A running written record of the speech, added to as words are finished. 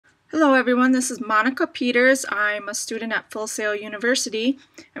Hello everyone, this is Monica Peters. I'm a student at Full Sail University.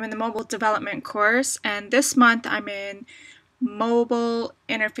 I'm in the Mobile Development course, and this month I'm in Mobile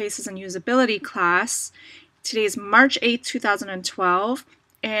Interfaces and Usability class. Today is March 8, 2012,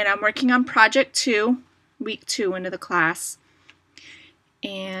 and I'm working on Project 2, Week 2 into the class.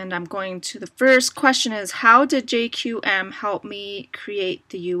 And I'm going to, the first question is, how did JQM help me create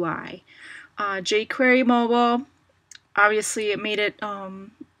the UI? jQuery Mobile, obviously it made it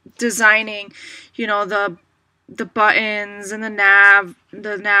designing, the buttons and the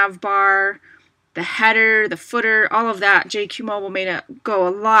nav bar, the header, the footer, all of that. JQ Mobile made it go a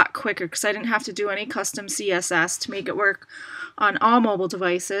lot quicker because I didn't have to do any custom CSS to make it work on all mobile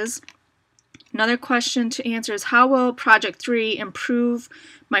devices. Another question to answer is, how will Project 3 improve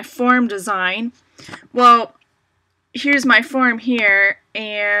my form design? Well, here's my form here,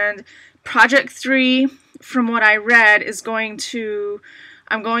 and Project 3, from what I read, is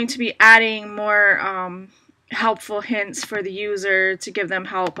I'm going to be adding more helpful hints for the user to give them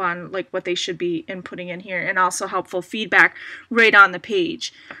help on like what they should be inputting in here, and also helpful feedback right on the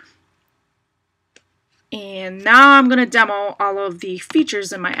page. And now I'm going to demo all of the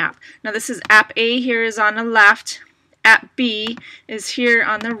features in my app. Now this is app A here is on the left, app B is here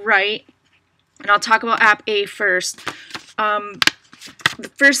on the right, and I'll talk about app A first. The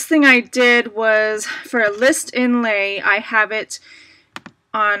first thing I did was, for a list inlay, I have it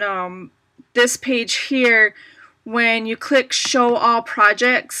on this page here. When you click show all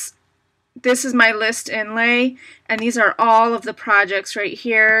projects, this is my list inlay, and these are all of the projects right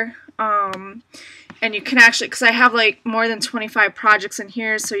here. And you can actually, because I have like more than 25 projects in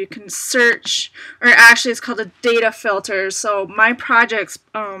here, so you can search, or actually it's called a data filter. So my projects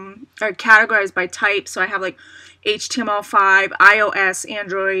are categorized by type, so I have like HTML5, iOS,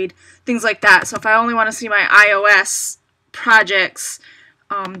 Android, things like that. So if I only want to see my iOS projects,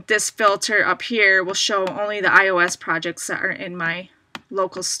 this filter up here will show only the iOS projects that are in my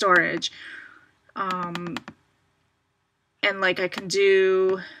local storage. And like I can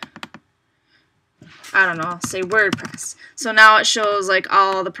do, I don't know, say WordPress. So now it shows like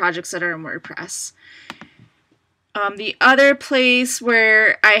all the projects that are in WordPress. The other place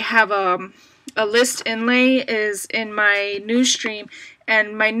where I have a list inlay is in my news stream,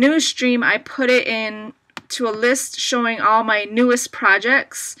 and my news stream, I put it in to a list showing all my newest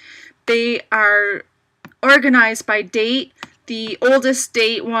projects. They are organized by date. The oldest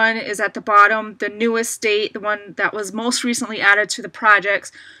date one is at the bottom. The newest date, the one that was most recently added to the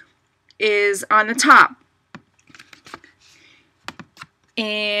projects, is on the top.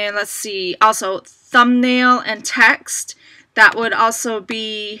 And let's see, also thumbnail and text, that would also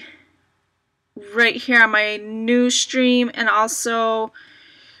be right here on my news stream. And also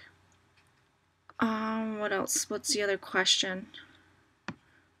what else? What's the other question?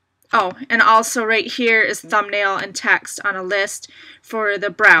 Oh, and also right here is thumbnail and text on a list for the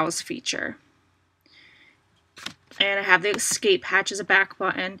browse feature. And I have the escape hatch as a back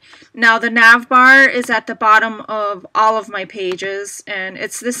button. Now the navbar is at the bottom of all of my pages, and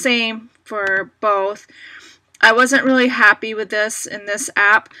it's the same for both. I wasn't really happy with this in this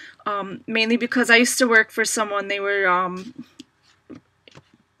app, mainly because I used to work for someone. They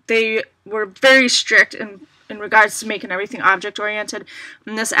were very strict in regards to making everything object-oriented,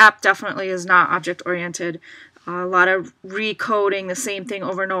 and this app definitely is not object-oriented. A lot of recoding the same thing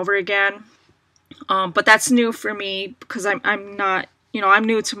over and over again. But that's new for me because I'm not, I'm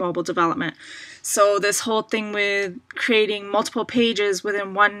new to mobile development. So this whole thing with creating multiple pages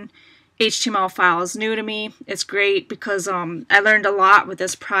within one HTML file is new to me. It's great because I learned a lot with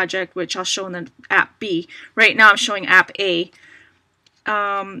this project, which I'll show in the app B. Right now I'm showing app A.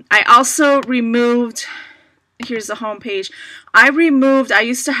 I also removed, here's the home page. I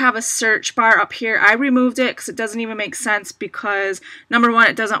used to have a search bar up here. I removed it because it doesn't even make sense, because number one,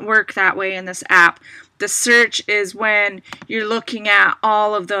 it doesn't work that way in this app. The search is when you're looking at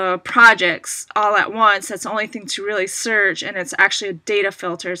all of the projects all at once. That's the only thing to really search, and it's actually a data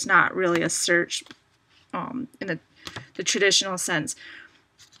filter. It's not really a search in the traditional sense.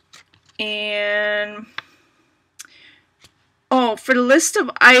 And oh, for the list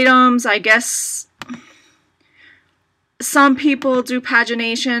of items, I guess some people do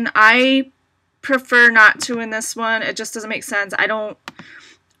pagination. I prefer not to in this one. It just doesn't make sense. I don't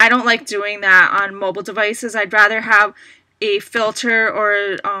like doing that on mobile devices. I'd rather have a filter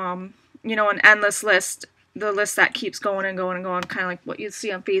or an endless list, the list that keeps going and going and going, kind of like what you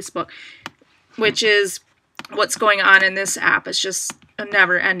see on Facebook, which is what's going on in this app. It's just a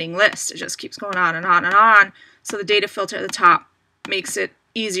never-ending list. It just keeps going on and on and on. So the data filter at the top makes it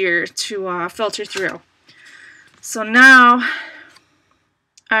easier to filter through. So now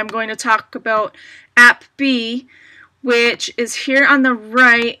I'm going to talk about app B, which is here on the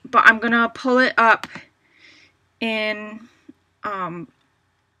right, but I'm going to pull it up in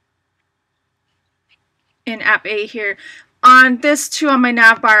app A here. On this too, on my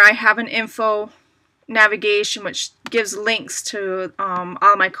navbar, I have an info navigation which gives links to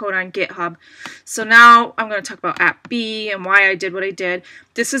all my code on GitHub. So now I'm going to talk about app B and why I did what I did.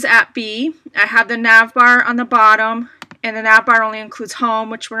 This is app B. I have the navbar on the bottom, and the navbar only includes home,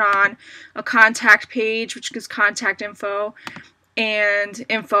 which we're on, a contact page, which gives contact info, and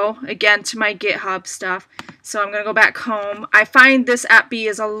info, again, to my GitHub stuff. So I'm going to go back home. I find this app B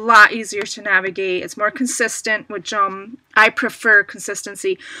is a lot easier to navigate. It's more consistent, which I prefer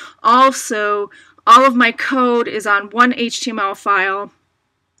consistency. Also, all of my code is on one HTML file,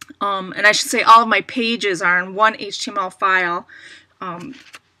 and I should say all of my pages are on one HTML file, and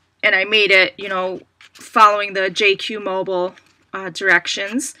I made it, you know, following the JQ mobile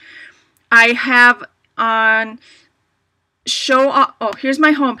directions. I have on ShowOff, oh, here's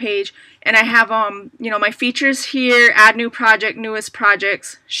my home page, and I have you know, my features here: add new project, newest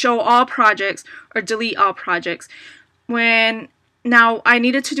projects, show all projects, or delete all projects. Now I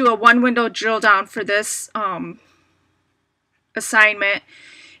needed to do a one window drill down for this assignment,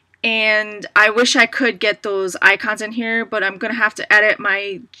 and I wish I could get those icons in here, but I'm going to have to edit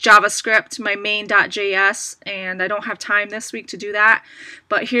my JavaScript, my main.js, and I don't have time this week to do that.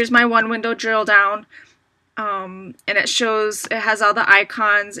 But here's my one window drill down, and it has all the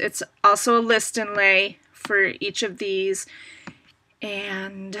icons. It's also a list inlay for each of these.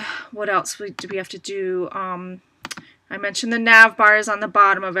 And what else do we have to do? I mentioned the nav bar is on the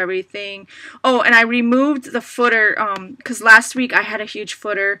bottom of everything. Oh, and I removed the footer because last week I had a huge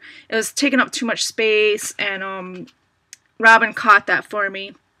footer. It was taking up too much space, and Robin caught that for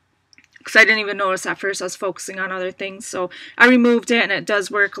me because I didn't even notice at first. I was focusing on other things, so I removed it, and it does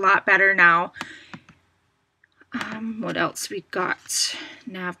work a lot better now. What else we got?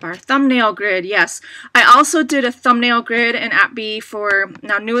 Navbar, thumbnail grid. Yes, I also did a thumbnail grid in app B for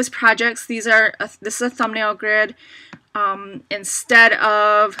now newest projects. This is a thumbnail grid. Instead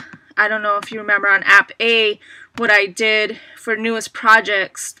of, I don't know if you remember on app A, what I did for newest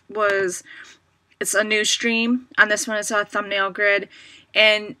projects was, it's a new stream. On this one, it's a thumbnail grid,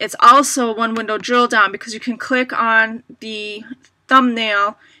 and it's also one window drill down because you can click on the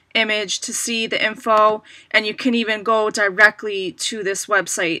thumbnail image to see the info, and you can even go directly to this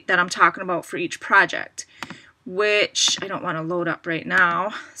website that I'm talking about for each project, which I don't want to load up right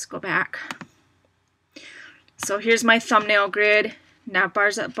now. Let's go back. So here's my thumbnail grid.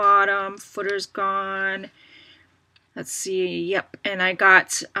 Navbar's at bottom, footer's gone. Let's see, yep, and I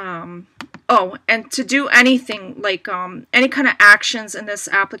got, oh, and to do anything, like any kind of actions in this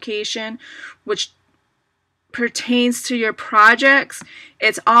application, which pertains to your projects,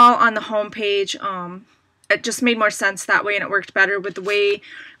 it's all on the home page. It just made more sense that way, and it worked better with the way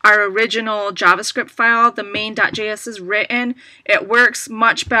our original JavaScript file, the main.js, is written. It works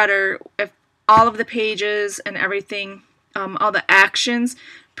much better if all of the pages and everything, all the actions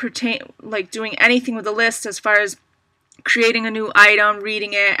pertain, like doing anything with the list as far as creating a new item,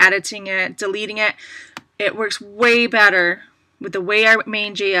 reading it, editing it, deleting it. It works way better with the way our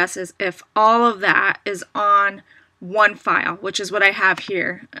main.js is if all of that is on one file, which is what I have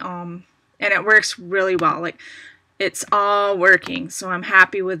here. And it works really well. Like, it's all working, so I'm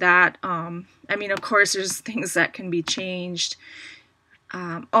happy with that. I mean, of course, there's things that can be changed.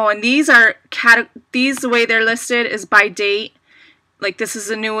 Oh, and these are the way they're listed is by date. Like, this is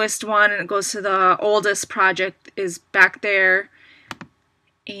the newest one, and it goes to the oldest project is back there.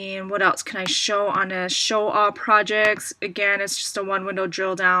 And what else can I show on a show all projects? Again, it's just a one window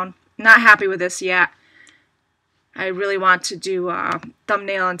drill down. Not happy with this yet. I really want to do a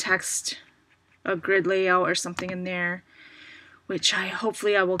thumbnail and text, a grid layout or something in there, which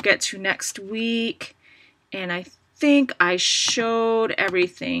hopefully I will get to next week. And I think I showed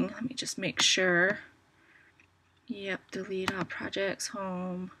everything. Let me just make sure. Yep, delete all projects,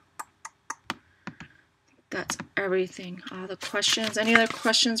 home. That's everything. All the questions. Any other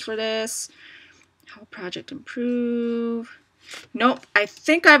questions for this? How project improve? Nope, I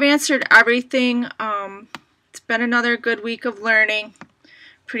think I've answered everything. It's been another good week of learning.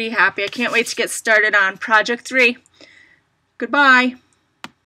 Pretty happy. I can't wait to get started on project 3. Goodbye.